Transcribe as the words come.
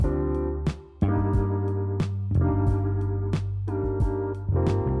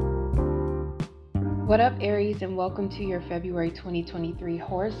What up, Aries, and welcome to your February 2023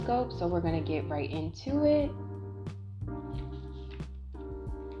 horoscope. So we're going to get right into it.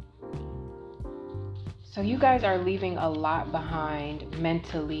 So you guys are leaving a lot behind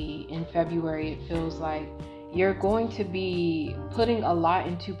mentally in February. It feels like you're going to be putting a lot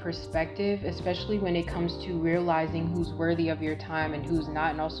into perspective, especially when it comes to realizing who's worthy of your time and who's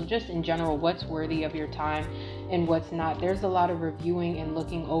not, and also just in general, what's worthy of your time and what's not. There's a lot of reviewing and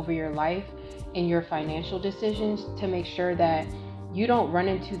looking over your life and your financial decisions to make sure that you don't run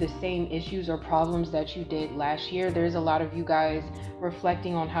into the same issues or problems that you did last year. There's a lot of you guys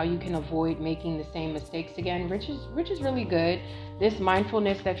reflecting on how you can avoid making the same mistakes again, which is really good. This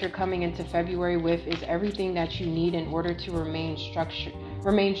mindfulness that you're coming into February with is everything that you need in order to remain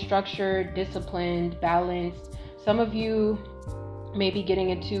structured, disciplined, balanced. Some of you may be getting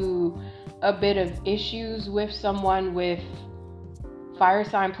into a bit of issues with someone with fire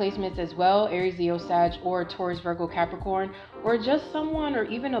sign placements as well, Aries, Leo, Sag, or Taurus, Virgo, Capricorn, or just someone or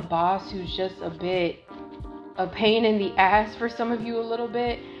even a boss who's just a bit a pain in the ass for some of you a little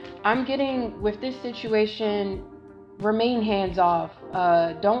bit. I'm getting with this situation, remain hands off.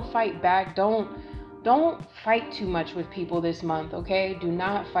 Don't fight back. Don't fight too much with people this month, okay? Do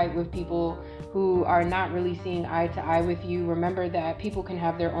not fight with people who are not really seeing eye to eye with you. Remember that people can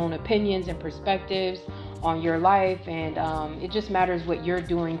have their own opinions and perspectives on your life, and it just matters what you're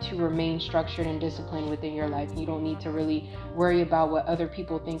doing to remain structured and disciplined within your life. You don't need to really worry about what other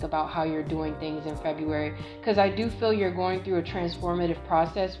people think about how you're doing things in February, because I do feel you're going through a transformative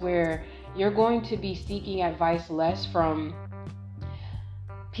process where you're going to be seeking advice less from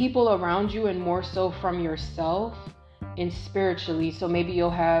people around you and more so from yourself and spiritually. So maybe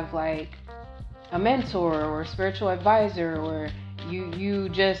you'll have like a mentor or a spiritual advisor, or you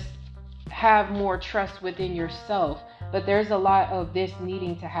just have more trust within yourself. But there's a lot of this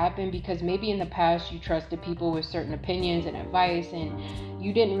needing to happen because maybe in the past you trusted people with certain opinions and advice and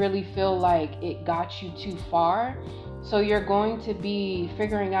you didn't really feel like it got you too far. So you're going to be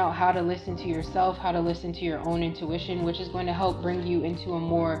figuring out how to listen to yourself, how to listen to your own intuition, which is going to help bring you into a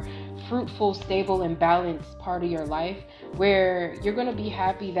more fruitful, stable, and balanced part of your life where you're going to be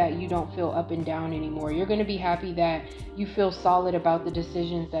happy that you don't feel up and down anymore. You're going to be happy that you feel solid about the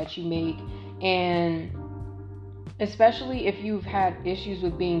decisions that you make. And especially if you've had issues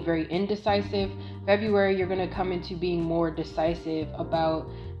with being very indecisive, February, you're going to come into being more decisive about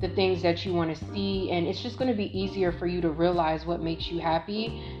the things that you want to see, and it's just going to be easier for you to realize what makes you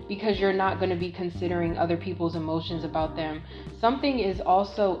happy because you're not going to be considering other people's emotions about them. Something is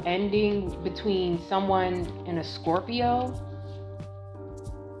also ending between someone and a Scorpio,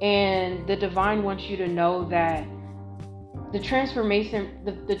 and the divine wants you to know that the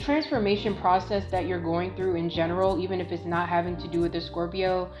transformation process that you're going through in general, even if it's not having to do with the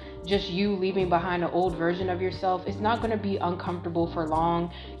Scorpio, just you leaving behind an old version of yourself, it's not going to be uncomfortable for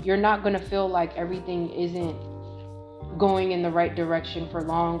long. You're not going to feel like everything isn't going in the right direction for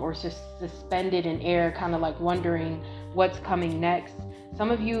long, or suspended in air, kind of like wondering what's coming next.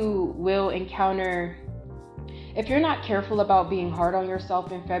 Some of you will encounter, if you're not careful about being hard on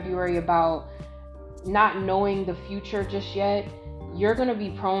yourself in February, about not knowing the future just yet, you're going to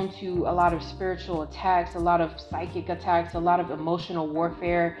be prone to a lot of spiritual attacks, a lot of psychic attacks, a lot of emotional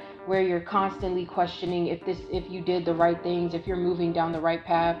warfare, where you're constantly questioning if you did the right things, if you're moving down the right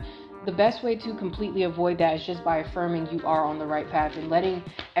path. The best way to completely avoid that is just by affirming you are on the right path and letting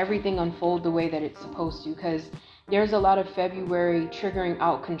everything unfold the way that it's supposed to, because there's a lot of February triggering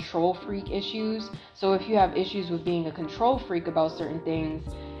out control freak issues. So if you have issues with being a control freak about certain things,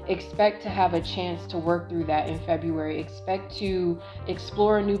 expect to have a chance to work through that in February. Expect to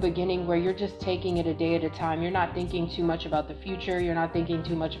explore a new beginning where you're just taking it a day at a time. You're not thinking too much about the future. You're not thinking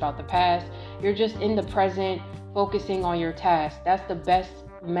too much about the past. You're just in the present, focusing on your task. That's the best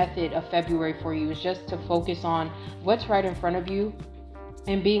method of February for you, is just to focus on what's right in front of you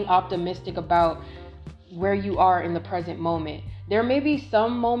and being optimistic about where you are in the present moment. There may be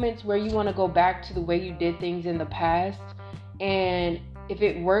some moments where you want to go back to the way you did things in the past, and if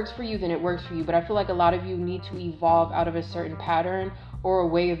it works for you, then it works for you. But I feel like a lot of you need to evolve out of a certain pattern or a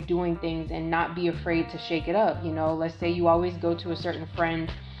way of doing things and not be afraid to shake it up. You know, let's say you always go to a certain friend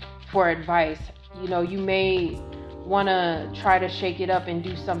for advice. You know, you may want to try to shake it up and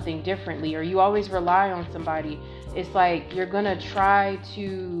do something differently, or you always rely on somebody. It's like you're going to try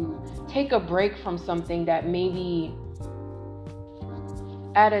to take a break from something that maybe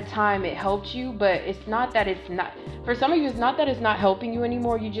at a time it helped you, but it's not that it's not, for some of you, it's not that it's not helping you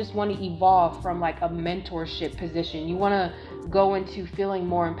anymore. You just want to evolve from like a mentorship position. You want to go into feeling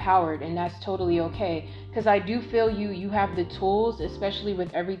more empowered, and that's totally okay. Because I do feel you have the tools, especially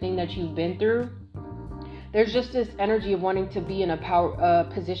with everything that you've been through, there's just this energy of wanting to be in a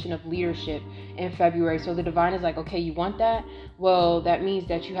position of leadership in February. So the divine is like, okay, you want that? Well, that means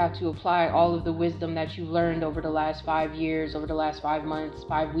that you have to apply all of the wisdom that you've learned over the last 5 years, over the last 5 months,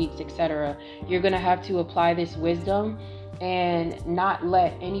 5 weeks, etc. You're going to have to apply this wisdom and not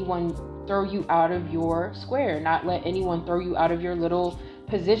let anyone throw you out of your square, not let anyone throw you out of your little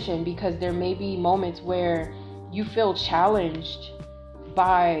position, because there may be moments where you feel challenged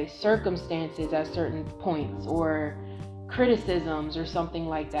by circumstances at certain points, or criticisms or something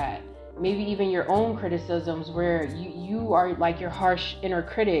like that. Maybe even your own criticisms where you are like your harsh inner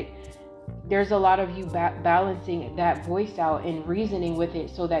critic. There's a lot of you balancing that voice out and reasoning with it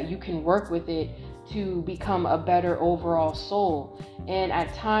so that you can work with it to become a better overall soul. And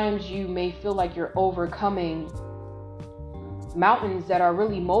at times you may feel like you're overcoming mountains that are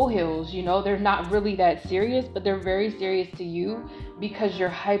really molehills. They're not really that serious, but they're very serious to you because you're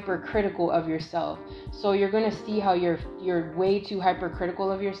hypercritical of yourself. So you're going to see how you're way too hypercritical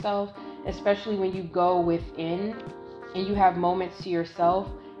of yourself, especially when you go within and you have moments to yourself.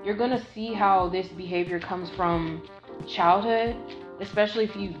 You're going to see how this behavior comes from childhood, especially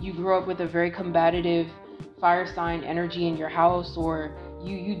if you grew up with a very combative fire sign energy in your house, or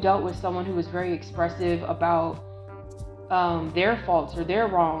you dealt with someone who was very expressive about their faults or their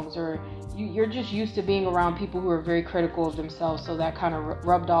wrongs, or you're just used to being around people who are very critical of themselves, so that kind of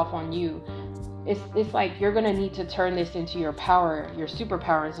rubbed off on you. It's like you're going to need to turn this into your power, your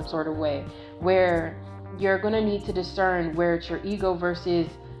superpower in some sort of way, where you're going to need to discern where it's your ego versus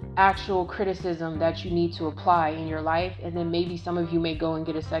actual criticism that you need to apply in your life. And then maybe some of you may go and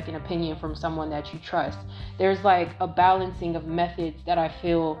get a second opinion from someone that you trust. There's like a balancing of methods that I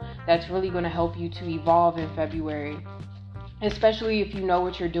feel that's really going to help you to evolve in February, especially if you know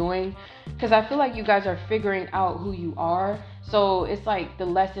what you're doing, because I feel like you guys are figuring out who you are. So it's like the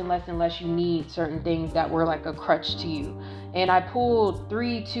less and less you need certain things that were like a crutch to you. And I pulled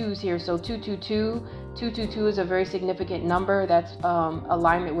 3 2s here. So 222 is a very significant number. That's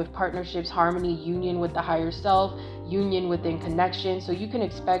alignment with partnerships, harmony, union with the higher self, union within connection. So you can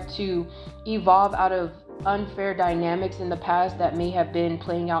expect to evolve out of unfair dynamics in the past that may have been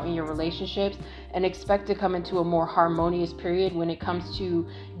playing out in your relationships, and expect to come into a more harmonious period when it comes to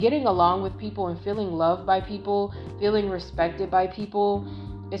getting along with people and feeling loved by people, feeling respected by people,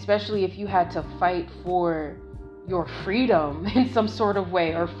 especially if you had to fight for your freedom in some sort of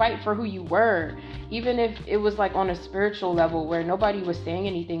way, or fight for who you were, even if it was like on a spiritual level where nobody was saying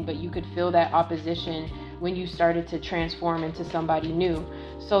anything, but you could feel that opposition when you started to transform into somebody new.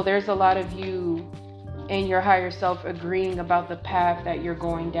 So there's a lot of you and your higher self agreeing about the path that you're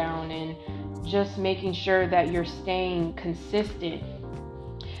going down, and just making sure that you're staying consistent.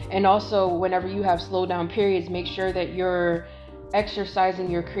 And also, whenever you have slow down periods, make sure that you're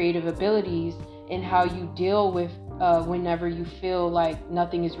exercising your creative abilities in how you deal with whenever you feel like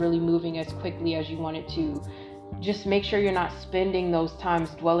nothing is really moving as quickly as you want it to. Just make sure you're not spending those times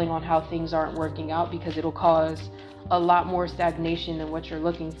dwelling on how things aren't working out, because it'll cause a lot more stagnation than what you're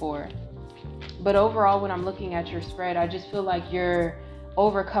looking for. But overall, when I'm looking at your spread, I just feel like you're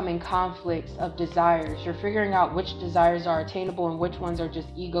overcoming conflicts of desires. You're figuring out which desires are attainable and which ones are just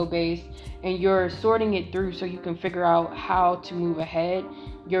ego-based, and you're sorting it through so you can figure out how to move ahead.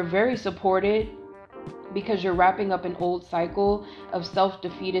 You're very supported because you're wrapping up an old cycle of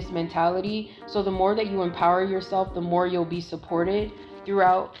self-defeatist mentality. So the more that you empower yourself, the more you'll be supported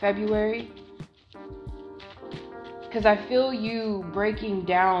throughout February. Because I feel you breaking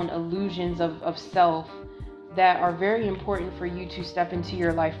down illusions of self that are very important for you to step into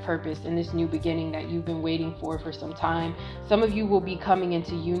your life purpose in this new beginning that you've been waiting for some time. Some of you will be coming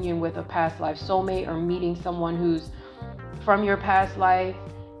into union with a past life soulmate, or meeting someone who's from your past life,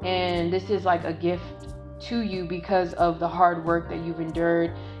 and this is like a gift to you because of the hard work that you've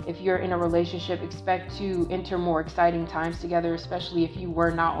endured. If you're in a relationship, expect to enter more exciting times together, especially if you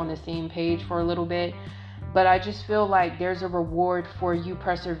were not on the same page for a little bit. But I just feel like there's a reward for you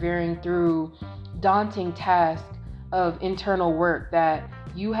persevering through daunting task of internal work that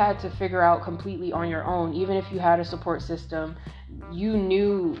you had to figure out completely on your own. Even if you had a support system, you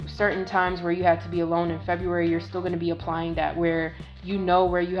knew certain times where you had to be alone. In February, you're still going to be applying that, where you know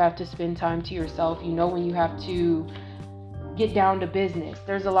where you have to spend time to yourself. You know when you have to get down to business.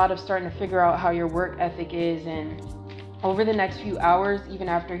 There's a lot of starting to figure out how your work ethic is, and over the next few hours, even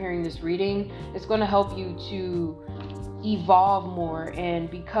after hearing this reading, it's going to help you to evolve more and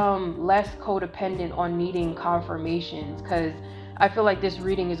become less codependent on needing confirmations. Because I feel like this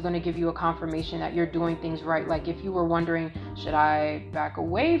reading is going to give you a confirmation that you're doing things right. Like if you were wondering, should I back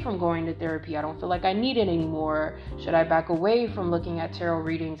away from going to therapy? I don't feel like I need it anymore. Should I back away from looking at tarot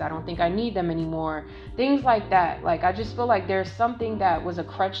readings? I don't think I need them anymore. Things like that. Like I just feel like there's something that was a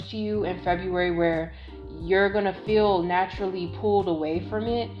crutch to you in February where you're going to feel naturally pulled away from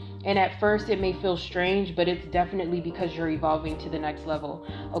it. And at first it may feel strange, but it's definitely because you're evolving to the next level.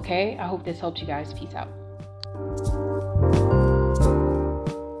 Okay? I hope this helped you guys. Peace out.